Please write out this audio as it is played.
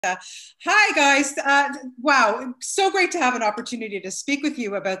Hi, guys. Wow, so great to have an opportunity to speak with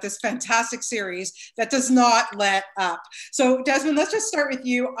you about this fantastic series that does not let up. So, Desmond, let's just start with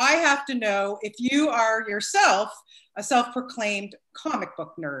you. I have to know if you are yourself a self proclaimed comic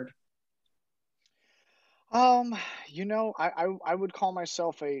book nerd. Um, I would call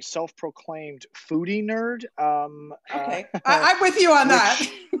myself a self-proclaimed foodie nerd. Okay, I'm with you on that.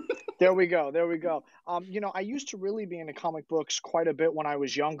 Which There we go. There we go. I used to really be into comic books quite a bit when I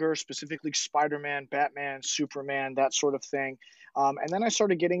was younger, specifically Spider-Man, Batman, Superman, that sort of thing. And then I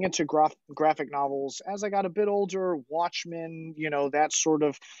started getting into graphic novels as I got a bit older. Watchmen, that sort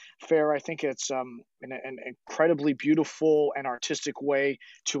of fare. I think it's an incredibly beautiful and artistic way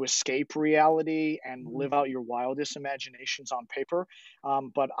to escape reality and live out your wildest imaginations on paper.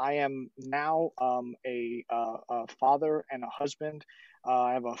 But I am now a father and a husband.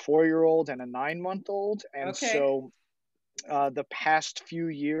 I have a 4-year-old and a 9-month-old, and Okay. so the past few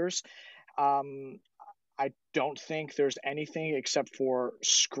years, um, I don't think there's anything except for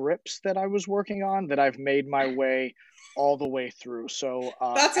scripts that I was working on that I've made my way all the way through. So,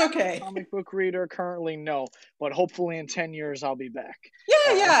 That's avid okay. comic book reader currently, no, but hopefully in 10 years I'll be back.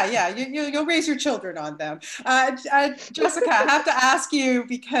 Yeah, Uh, yeah, yeah. You'll raise your children on them. Jessica, I have to ask you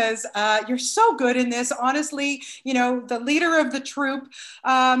because you're so good in this. Honestly, the leader of the troop.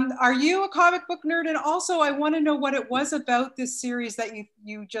 Are you a comic book nerd? And also, I want to know what it was about this series that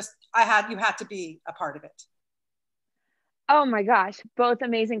you had to be a part of it. Oh my gosh, both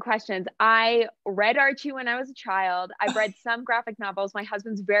amazing questions. I read Archie when I was a child. I've read some graphic novels. My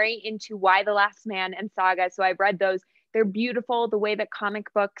husband's very into Y the Last Man and Saga, so I've read those. They're beautiful. The way that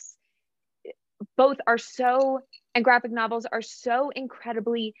comic books both are so, and graphic novels are so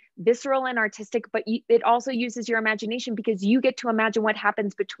incredibly visceral and artistic, but it also uses your imagination because you get to imagine what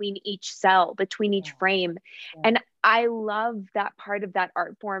happens between each cell, between each frame. Yeah. And I love that part of that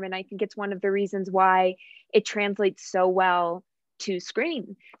art form. And I think it's one of the reasons why it translates so well to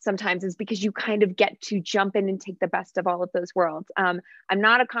screen sometimes, is because you kind of get to jump in and take the best of all of those worlds. I'm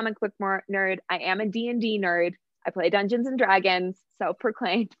not a comic book nerd. I am a D&D nerd. I play Dungeons and Dragons,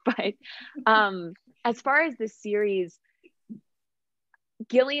 self-proclaimed. But as far as this series,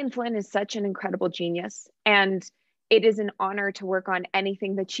 Gillian Flynn is such an incredible genius, and it is an honor to work on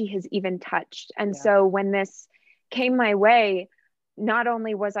anything that she has even touched. And so when this came my way, not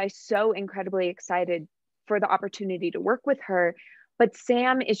only was I so incredibly excited for the opportunity to work with her, but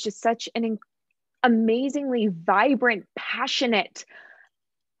Sam is just such an amazingly vibrant, passionate,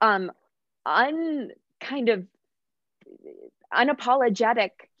 kind of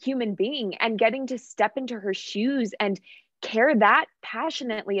unapologetic human being, and getting to step into her shoes and care that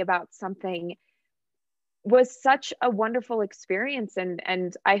passionately about something was such a wonderful experience.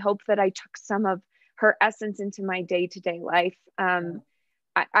 And I hope that I took some of her essence into my day-to-day life.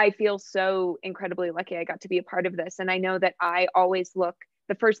 I feel so incredibly lucky I got to be a part of this. And I know that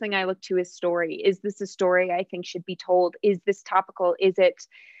the first thing I look to is story. Is this a story I think should be told? Is this topical? Is it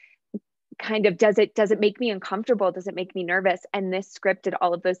kind of, does it make me uncomfortable? Does it make me nervous? And this script did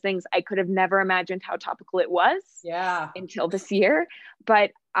all of those things. I could have never imagined how topical it was until this year.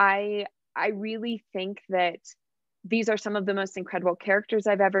 But I really think that these are some of the most incredible characters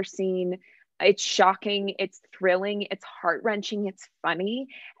I've ever seen. It's shocking, it's thrilling, it's heart-wrenching, it's funny.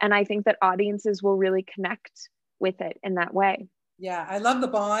 And I think that audiences will really connect with it in that way. Yeah, I love the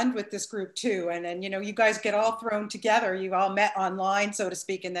bond with this group too, and then you guys get all thrown together. You all met online, so to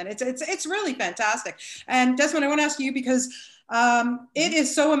speak, and then it's really fantastic. And Desmond, I want to ask you because it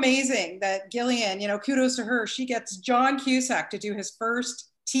is so amazing that Gillian, kudos to her. She gets John Cusack to do his first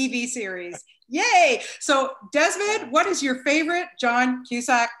TV series. Yay! So Desmond, what is your favorite John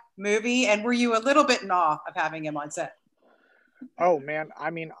Cusack movie, and were you a little bit in awe of having him on set? oh man, I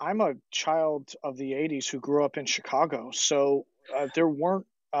mean, I'm a child of the '80s who grew up in Chicago, so there weren't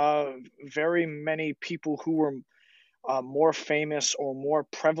very many people who were more famous or more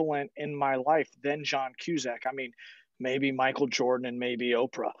prevalent in my life than John Cusack. I mean, maybe Michael Jordan and maybe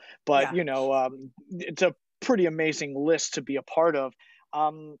Oprah, but Yeah. it's a pretty amazing list to be a part of.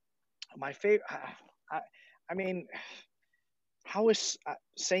 My favorite, I, I mean, how is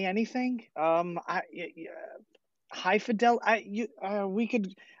say anything? High Fidel. We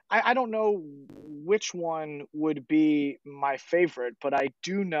could. I don't know which one would be my favorite, but I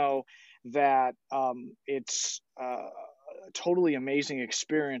do know that it's a totally amazing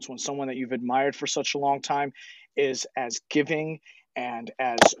experience when someone that you've admired for such a long time is as giving and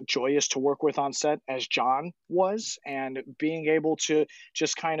as joyous to work with on set as John was, and being able to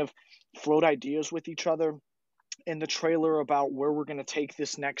just kind of float ideas with each other in the trailer about where we're going to take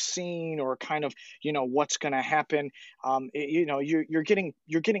this next scene, or kind of, you know, what's going to happen. You know, you're getting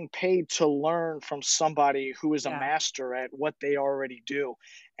paid to learn from somebody who is a master at what they already do.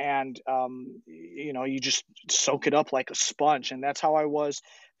 And, you know, you just soak it up like a sponge. And that's how I was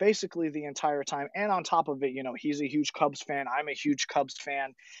basically the entire time. And on top of it, you know, he's a huge Cubs fan. I'm a huge Cubs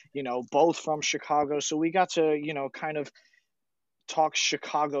fan, you know, both from Chicago. So we got to, you know, kind of talk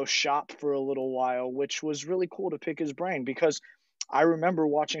Chicago shop for a little while, which was really cool to pick his brain, because I remember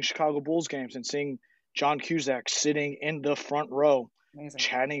watching Chicago Bulls games and seeing John Cusack sitting in the front row,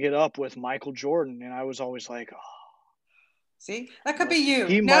 chatting it up with Michael Jordan. And I was always like, oh, see, that could be you.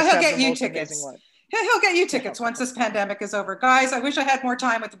 He now must he'll have get the you most tickets. amazing life. He'll get you tickets once this pandemic is over. Guys, I wish I had more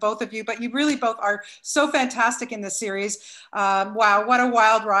time with the both of you, but you really both are so fantastic in this series. Wow, what a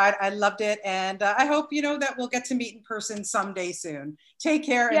wild ride. I loved it. And I hope, you know, that we'll get to meet in person someday soon. Take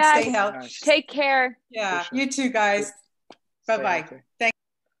care and stay healthy. Take care. Yeah, you too, guys. Bye-bye. Thank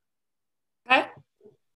you. Okay.